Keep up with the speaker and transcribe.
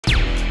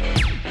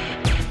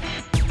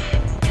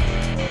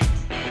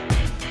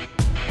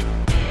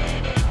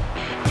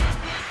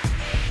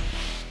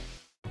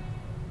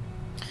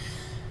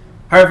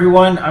Hi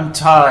everyone, I'm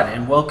Todd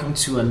and welcome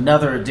to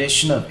another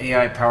edition of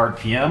AI Powered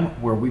PM,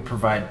 where we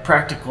provide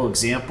practical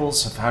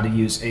examples of how to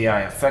use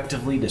AI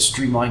effectively to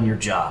streamline your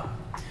job.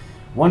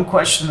 One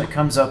question that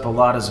comes up a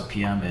lot as a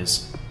PM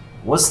is,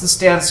 what's the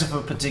status of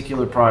a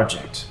particular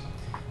project?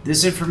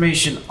 This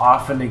information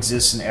often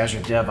exists in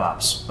Azure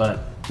DevOps,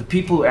 but the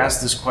people who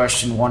ask this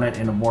question want it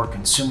in a more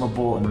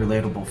consumable and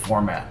relatable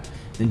format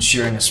than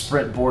sharing a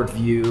sprint board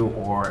view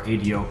or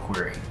ADO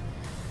query.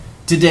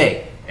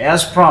 Today,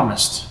 as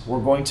promised, we're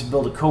going to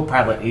build a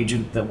Copilot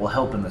agent that will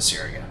help in this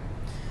area.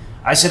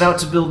 I set out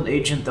to build an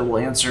agent that will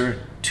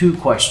answer two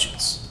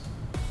questions.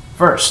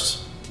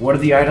 First, what are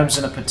the items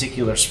in a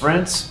particular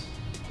sprint?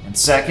 And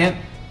second,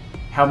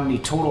 how many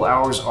total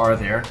hours are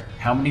there,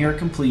 how many are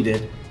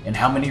completed, and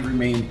how many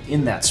remain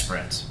in that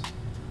sprint?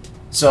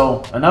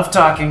 So, enough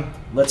talking,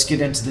 let's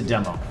get into the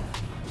demo.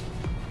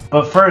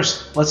 But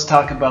first, let's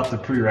talk about the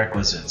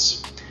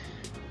prerequisites.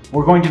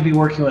 We're going to be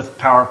working with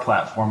Power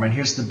Platform, and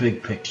here's the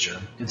big picture.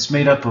 It's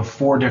made up of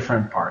 4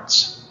 different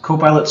parts.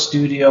 Copilot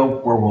Studio,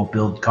 where we'll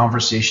build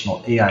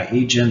conversational AI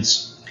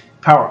agents.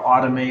 Power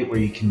Automate, where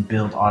you can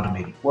build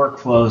automated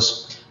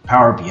workflows.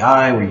 Power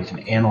BI, where you can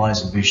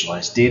analyze and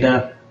visualize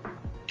data.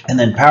 And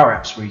then Power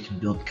Apps, where you can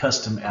build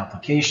custom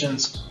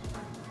applications.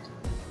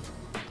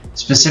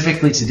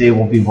 Specifically today,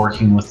 we'll be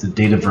working with the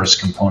Dataverse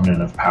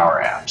component of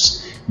Power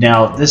Apps.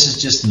 Now, this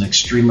is just an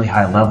extremely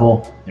high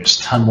level. There's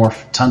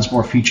tons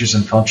more features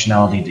and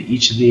functionality to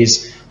each of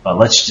these, but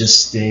let's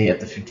just stay at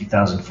the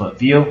 50,000 foot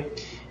view.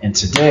 And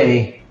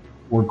today,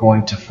 we're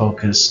going to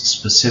focus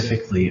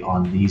specifically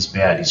on these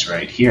baddies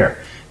right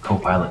here,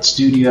 Copilot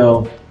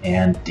Studio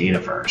and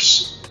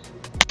Dataverse.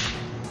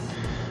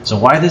 So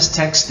why this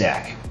tech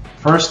stack?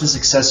 First is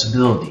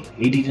accessibility.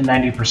 80 to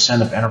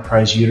 90% of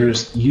enterprise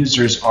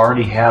users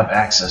already have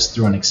access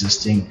through an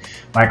existing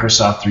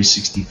Microsoft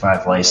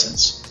 365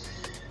 license.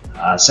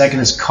 Second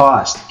is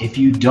cost. If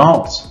you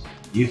don't,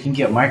 you can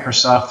get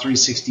Microsoft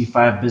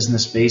 365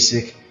 Business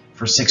Basic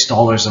for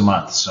 $6 a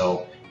month.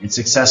 So it's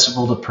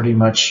accessible to pretty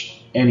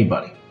much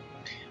anybody.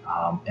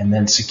 And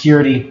then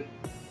security,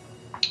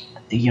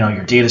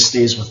 your data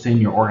stays within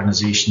your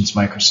organization's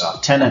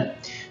Microsoft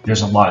tenant.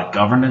 There's a lot of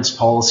governance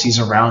policies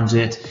around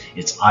it.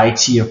 It's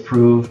IT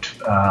approved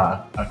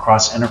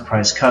across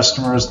enterprise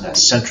customers.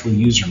 That's central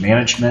user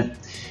management.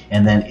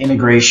 And then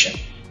integration.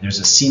 There's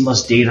a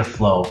seamless data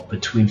flow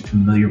between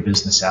familiar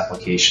business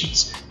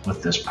applications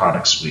with this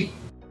product suite.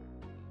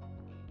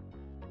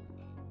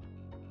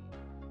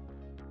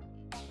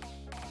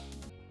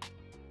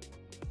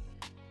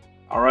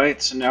 All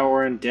right, so now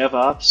we're in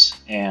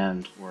DevOps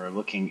and we're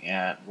looking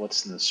at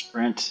what's in the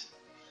sprint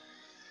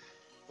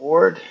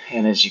board.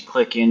 And as you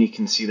click in, you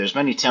can see there's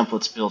many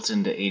templates built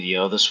into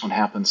ADO. This one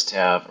happens to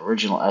have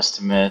original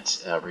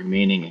estimate,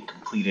 remaining and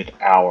completed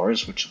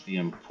hours, which will be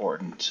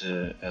important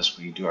as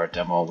we do our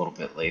demo a little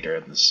bit later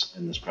in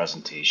this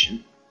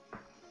presentation.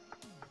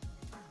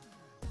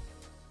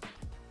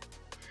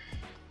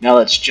 Now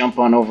let's jump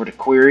on over to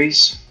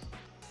queries,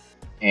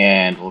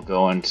 and we'll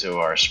go into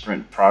our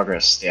sprint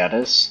progress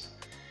status.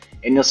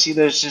 And you'll see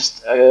there's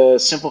just a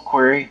simple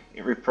query.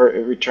 It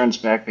returns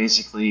back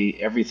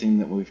basically everything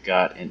that we've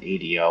got in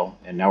ADO,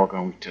 and now we're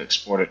going to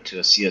export it to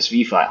a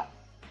CSV file.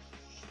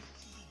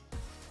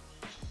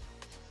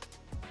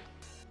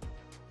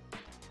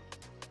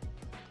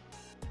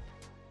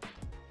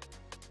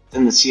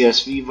 In the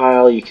CSV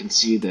file, you can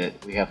see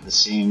that we have the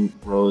same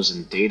rows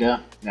and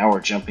data. Now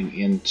we're jumping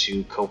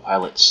into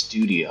Copilot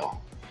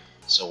Studio.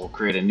 So we'll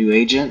create a new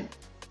agent.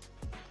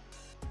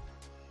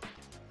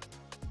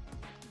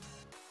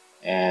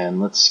 And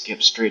let's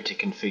skip straight to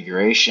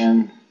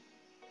configuration.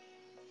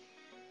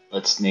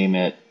 Let's name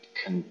it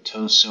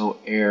Contoso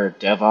Air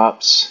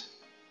DevOps.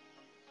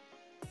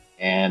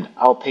 And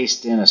I'll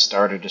paste in a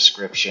starter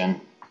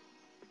description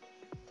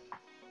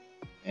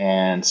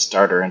and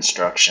starter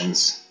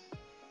instructions.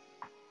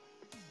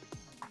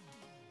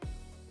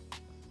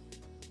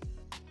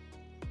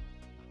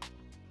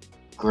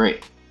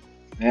 Great.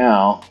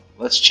 Now,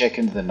 let's check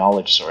into the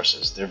knowledge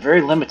sources. They're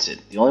very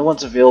limited. The only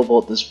ones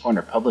available at this point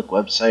are public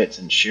websites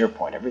and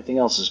SharePoint. Everything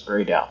else is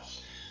grayed out.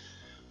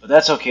 But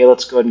that's okay.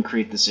 Let's go ahead and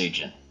create this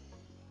agent.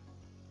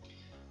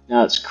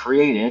 Now it's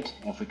created.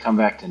 And if we come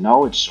back to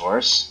knowledge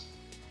source,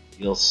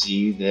 you'll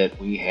see that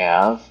we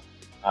have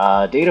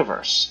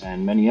Dataverse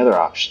and many other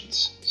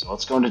options. So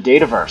let's go into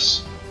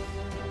Dataverse.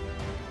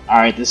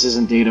 Alright, this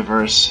isn't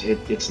Dataverse.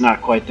 It's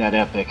not quite that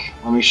epic.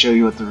 Let me show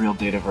you what the real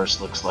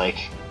Dataverse looks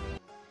like.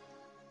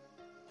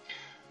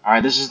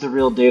 Alright, this is the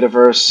real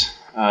Dataverse.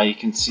 You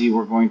can see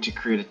we're going to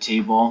create a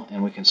table,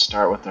 and we can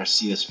start with our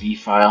CSV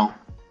file.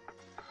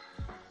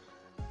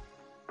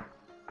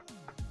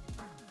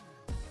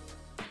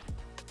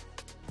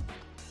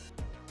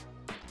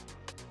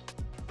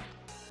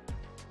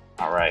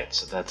 Alright,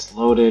 so that's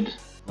loaded.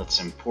 Let's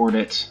import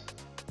it.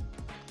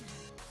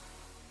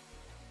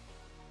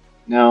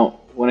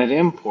 Now, when it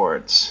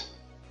imports,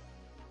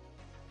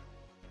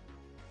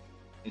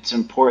 it's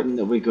important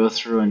that we go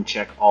through and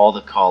check all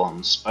the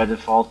columns. By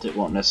default, it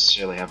won't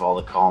necessarily have all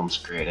the columns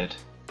created.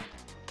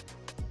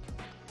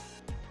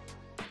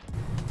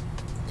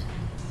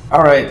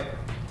 All right,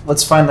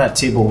 let's find that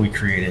table we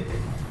created.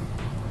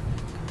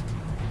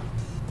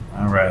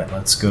 All right,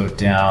 let's go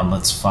down.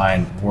 Let's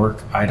find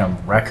work item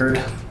record.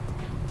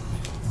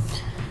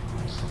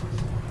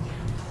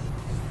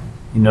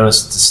 You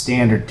notice the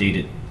standard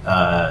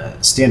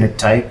standard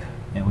type,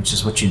 and which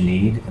is what you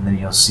need, and then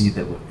you'll see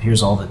that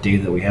here's all the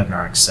data that we have in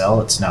our Excel.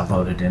 It's now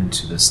loaded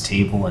into this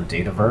table in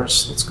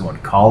Dataverse. Let's go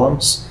into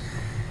columns,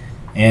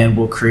 and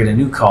we'll create a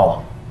new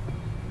column.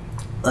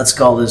 Let's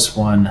call this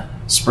one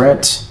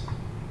Sprint,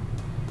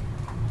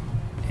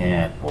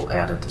 and we'll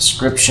add a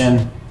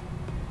description.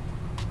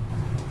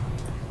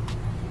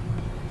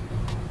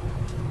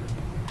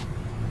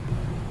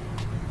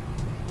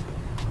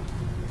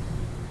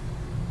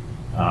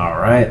 All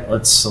right,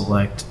 let's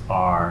select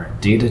our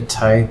data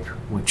type,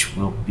 which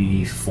will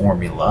be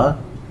formula.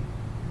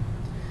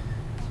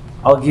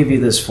 I'll give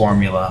you this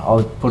formula.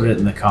 I'll put it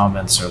in the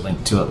comments or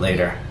link to it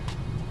later.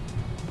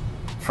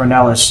 For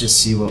now, let's just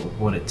see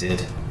what it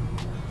did.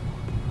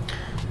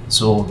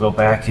 So we'll go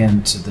back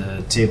into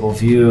the table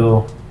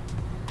view.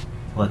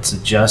 Let's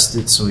adjust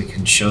it so we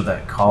can show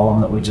that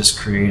column that we just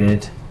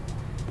created.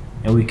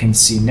 And we can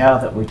see now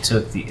that we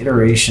took the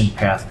iteration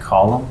path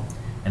column,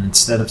 and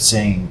instead of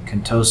saying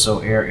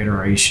Contoso error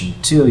iteration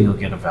 2, you'll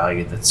get a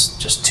value that's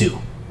just 2.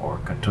 Or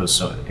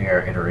Contoso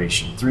error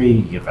iteration 3,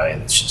 you get a value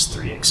that's just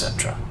 3,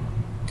 etc.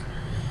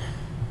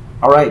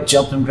 All right,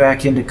 jumping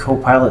back into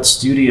Copilot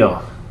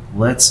Studio,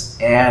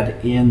 let's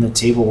add in the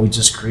table we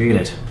just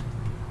created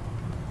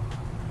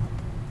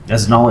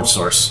as a knowledge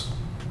source.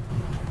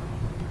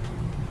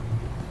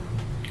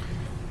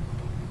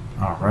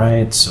 All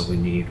right, so we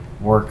need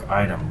work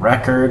item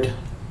record.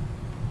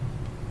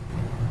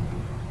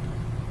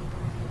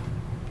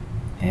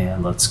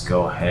 And let's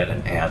go ahead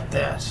and add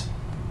that.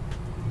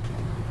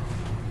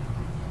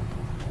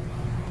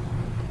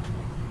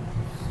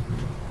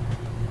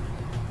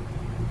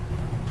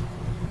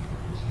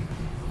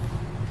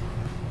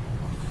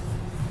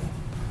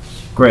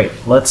 Great,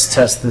 let's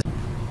test this.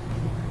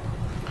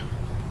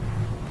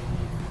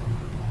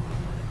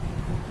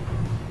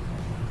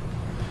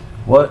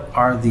 What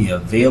are the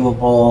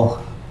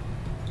available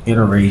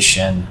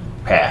iteration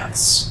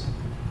paths?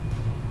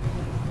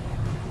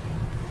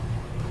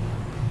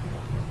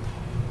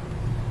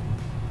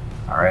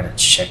 All right,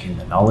 it's checking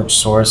the knowledge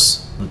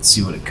source. Let's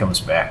see what it comes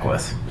back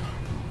with.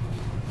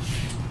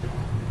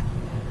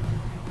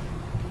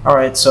 All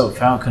right, so it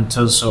found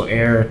Contoso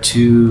error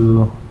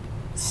 2,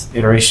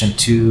 iteration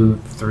 2,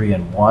 3,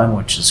 and 1,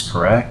 which is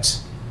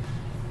correct.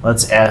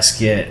 Let's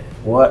ask it,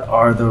 what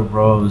are the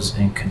rows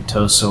in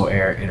Contoso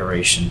error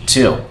iteration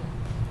 2?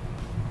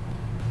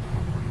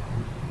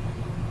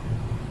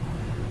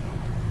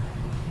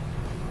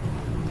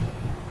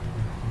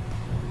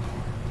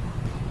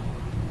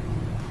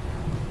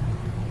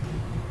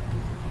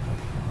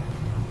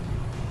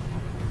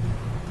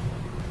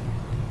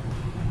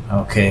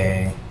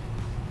 Okay,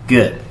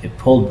 good. It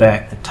pulled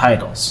back the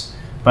titles.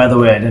 By the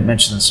way, I didn't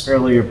mention this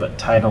earlier, but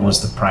title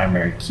was the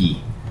primary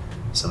key.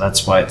 So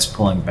that's why it's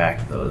pulling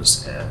back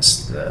those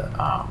as the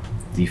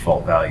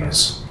default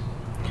values.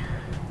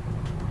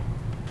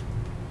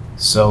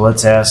 So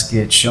let's ask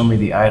it, show me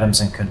the items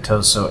in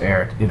Contoso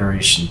error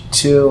iteration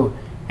 2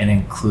 and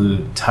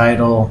include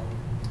title,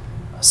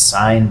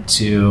 assigned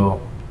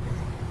to,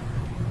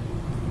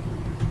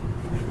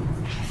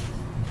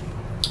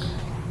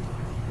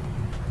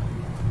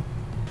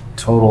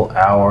 total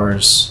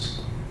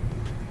hours,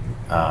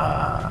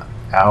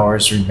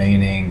 hours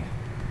remaining,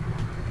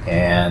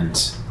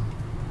 and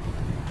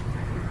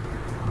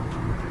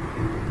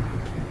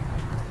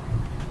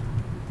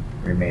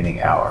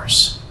remaining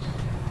hours.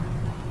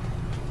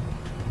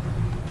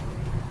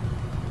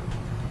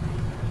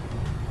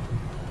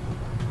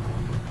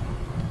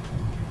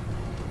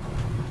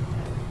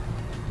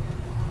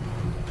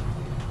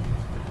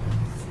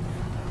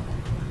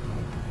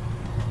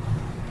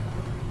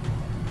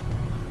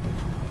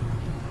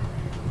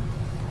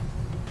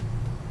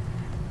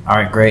 All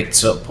right, great.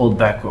 So it pulled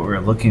back what we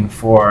were looking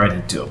for. I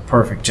didn't do a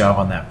perfect job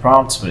on that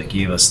prompt, but it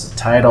gave us the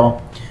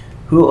title,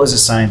 who it was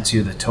assigned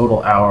to, the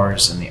total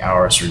hours, and the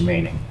hours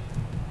remaining.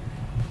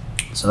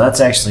 So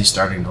that's actually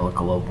starting to look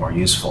a little more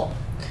useful.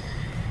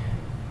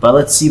 But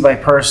let's see by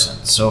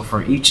person. So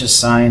for each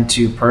assigned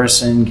to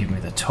person, give me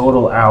the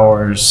total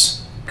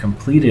hours,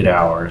 completed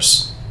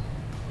hours,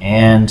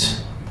 and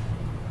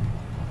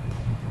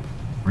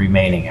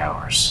remaining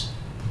hours.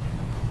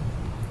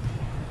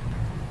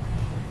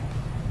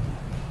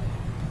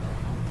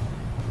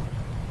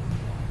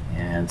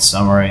 And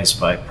summarize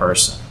by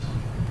person.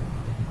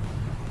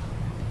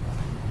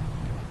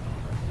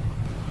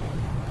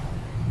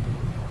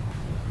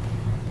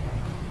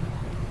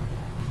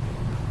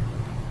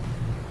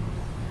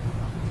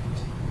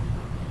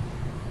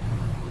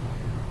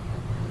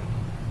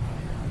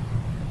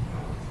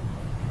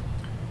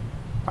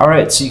 All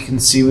right, so you can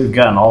see we've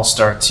got an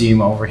all-star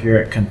team over here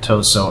at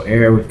Contoso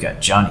Air. We've got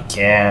Johnny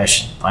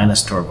Cash,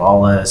 Linus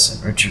Torvalds,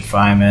 and Richard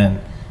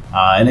Feynman.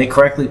 And they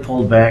correctly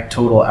pulled back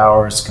total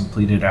hours,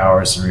 completed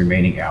hours, and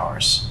remaining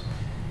hours.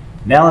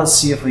 Now let's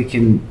see if we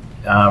can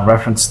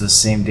reference the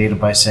same data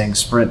by saying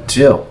sprint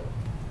 2.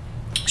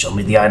 Show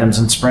me the items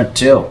in sprint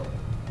 2.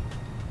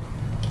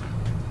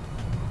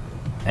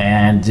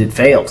 And it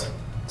failed.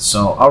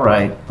 So, all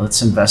right,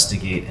 let's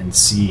investigate and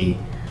see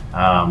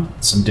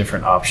some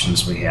different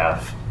options we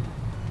have.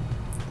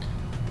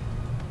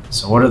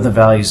 So what are the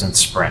values in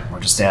sprint? We're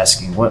just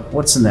asking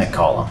what's in that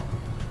column.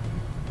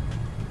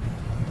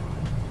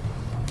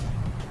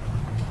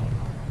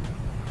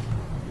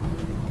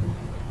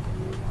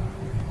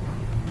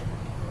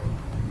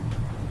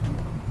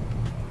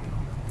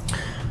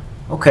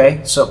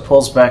 Okay, so it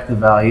pulls back the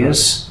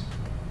values.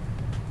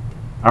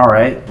 All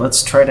right,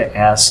 let's try to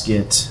ask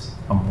it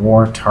a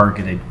more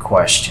targeted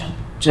question,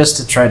 just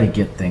to try to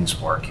get things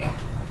working.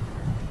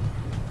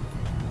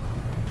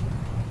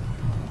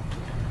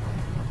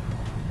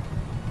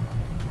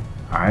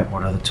 All right,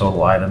 what are the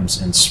total items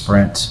in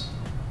sprint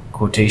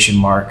quotation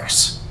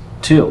marks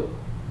 2?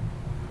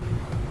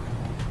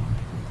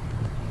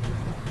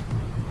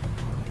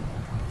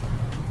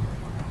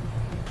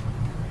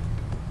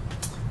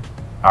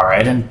 All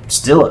right, and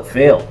still it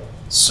failed.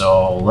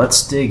 So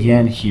let's dig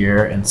in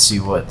here and see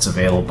what's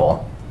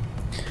available.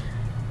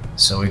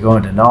 So we go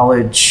into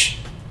knowledge.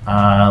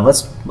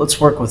 Let's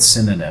work with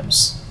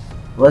synonyms.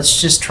 Let's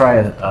just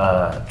try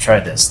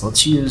this.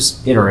 Let's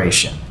use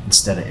iteration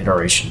instead of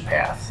iteration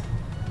path.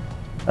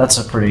 That's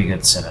a pretty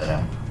good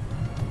synonym.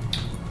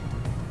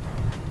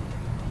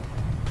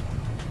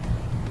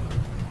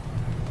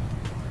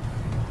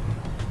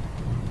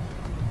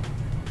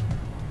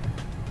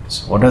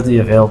 So what are the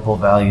available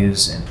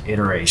values in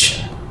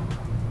iteration?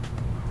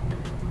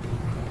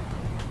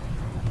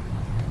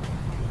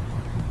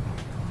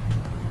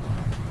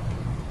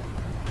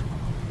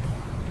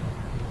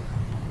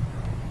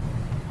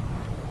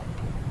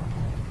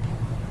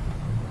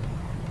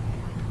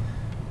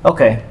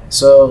 Okay,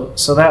 so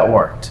that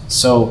worked.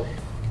 So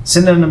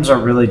synonyms are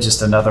really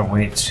just another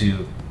way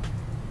to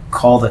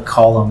call the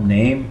column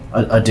name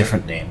a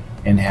different name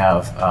and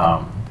have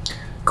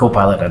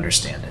Copilot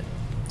understand it.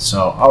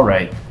 So all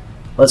right,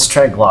 let's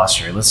try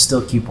glossary. Let's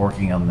still keep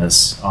working on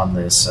this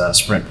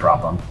sprint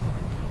problem.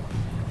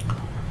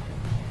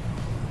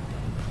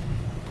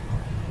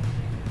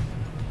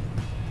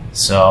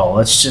 So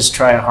let's just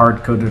try a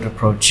hard-coded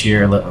approach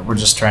here. We're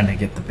just trying to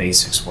get the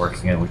basics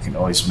working, and we can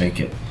always make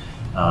it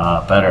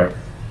better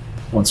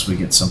once we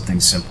get something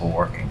simple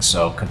working.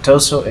 So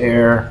Contoso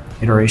Air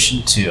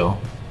iteration 2,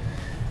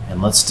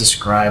 and let's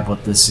describe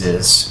what this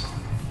is.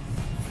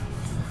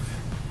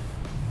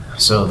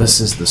 So this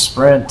is the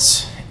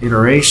sprint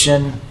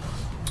iteration.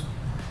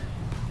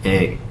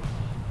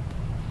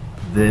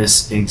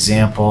 This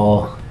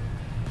example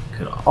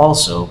could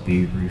also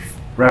be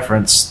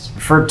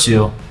referred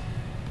to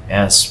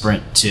as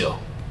sprint 2.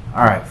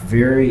 All right,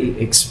 very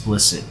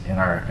explicit in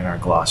our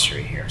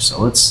glossary here. So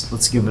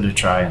let's give it a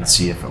try and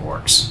see if it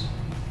works.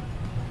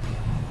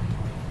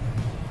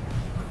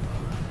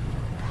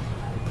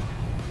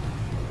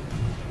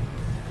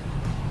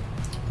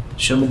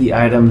 Show me the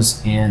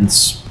items in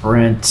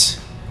sprint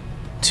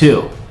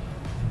 2.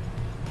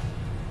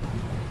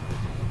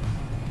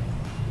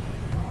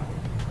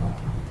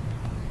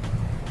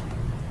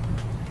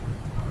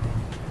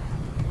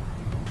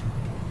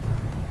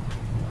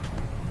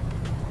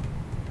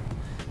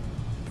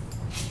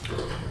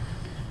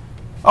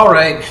 All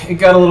right, it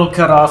got a little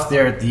cut off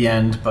there at the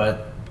end,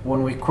 but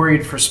when we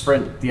queried for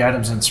the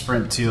items in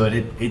sprint 2,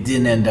 it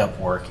didn't end up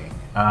working.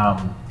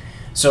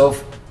 So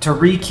to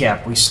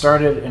recap, we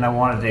started and I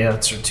wanted to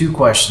answer 2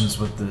 questions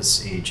with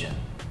this agent.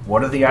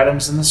 What are the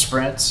items in the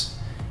sprints?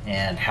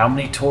 And how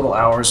many total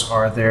hours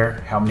are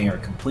there? How many are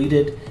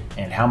completed?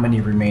 And how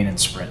many remain in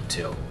sprint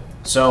 2?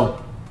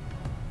 So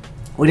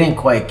we didn't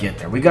quite get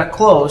there. We got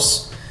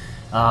close.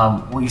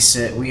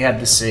 We had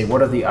to say,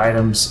 what are the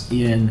items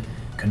in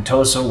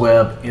Contoso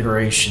Web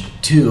iteration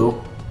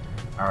 2?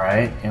 All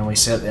right, and we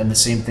said, and the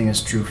same thing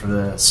is true for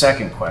the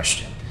second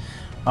question.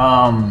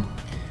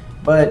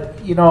 But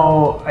you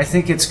know, I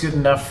think it's good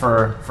enough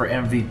for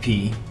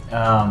MVP.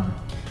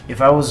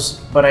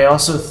 But I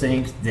also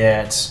think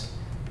that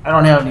I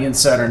don't have any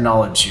insider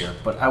knowledge here,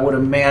 but I would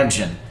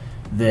imagine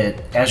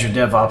that Azure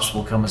DevOps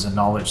will come as a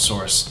knowledge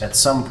source at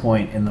some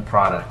point in the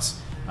product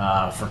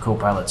for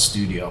Copilot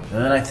Studio,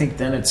 and then I think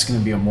then it's going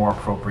to be a more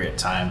appropriate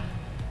time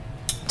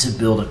to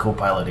build a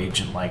Copilot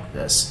agent like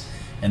this,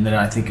 and then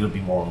I think it'll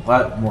be more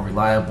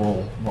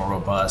reliable, more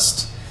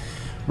robust.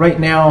 Right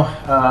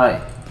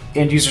now,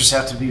 end users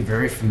have to be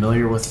very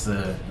familiar with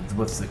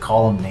the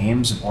column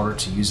names in order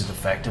to use it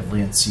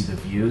effectively and see the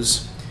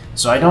views.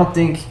 So I don't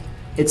think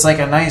it's like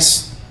a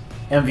nice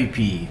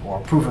MVP or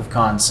proof of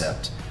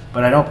concept,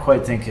 but I don't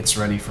quite think it's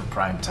ready for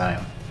prime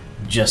time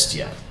just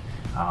yet.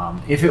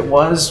 If it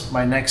was,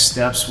 my next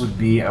steps would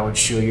be I would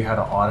show you how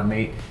to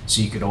automate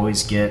so you could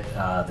always get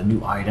the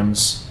new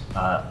items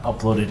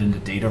uploaded into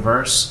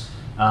Dataverse.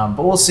 But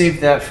we'll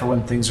save that for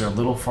when things are a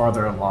little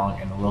farther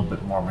along and a little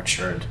bit more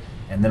matured,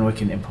 and then we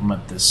can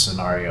implement this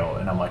scenario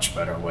in a much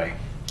better way.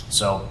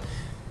 So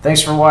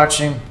thanks for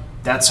watching.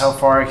 That's how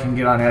far I can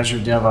get on Azure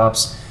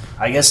DevOps.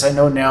 I guess I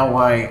know now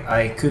why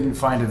I couldn't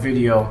find a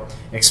video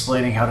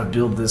explaining how to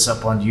build this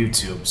up on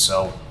YouTube.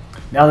 So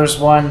now there's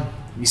one.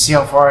 You see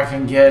how far I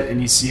can get,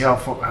 and you see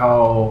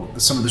how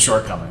some of the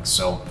shortcomings.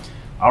 So,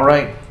 all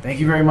right. Thank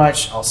you very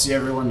much. I'll see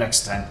everyone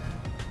next time.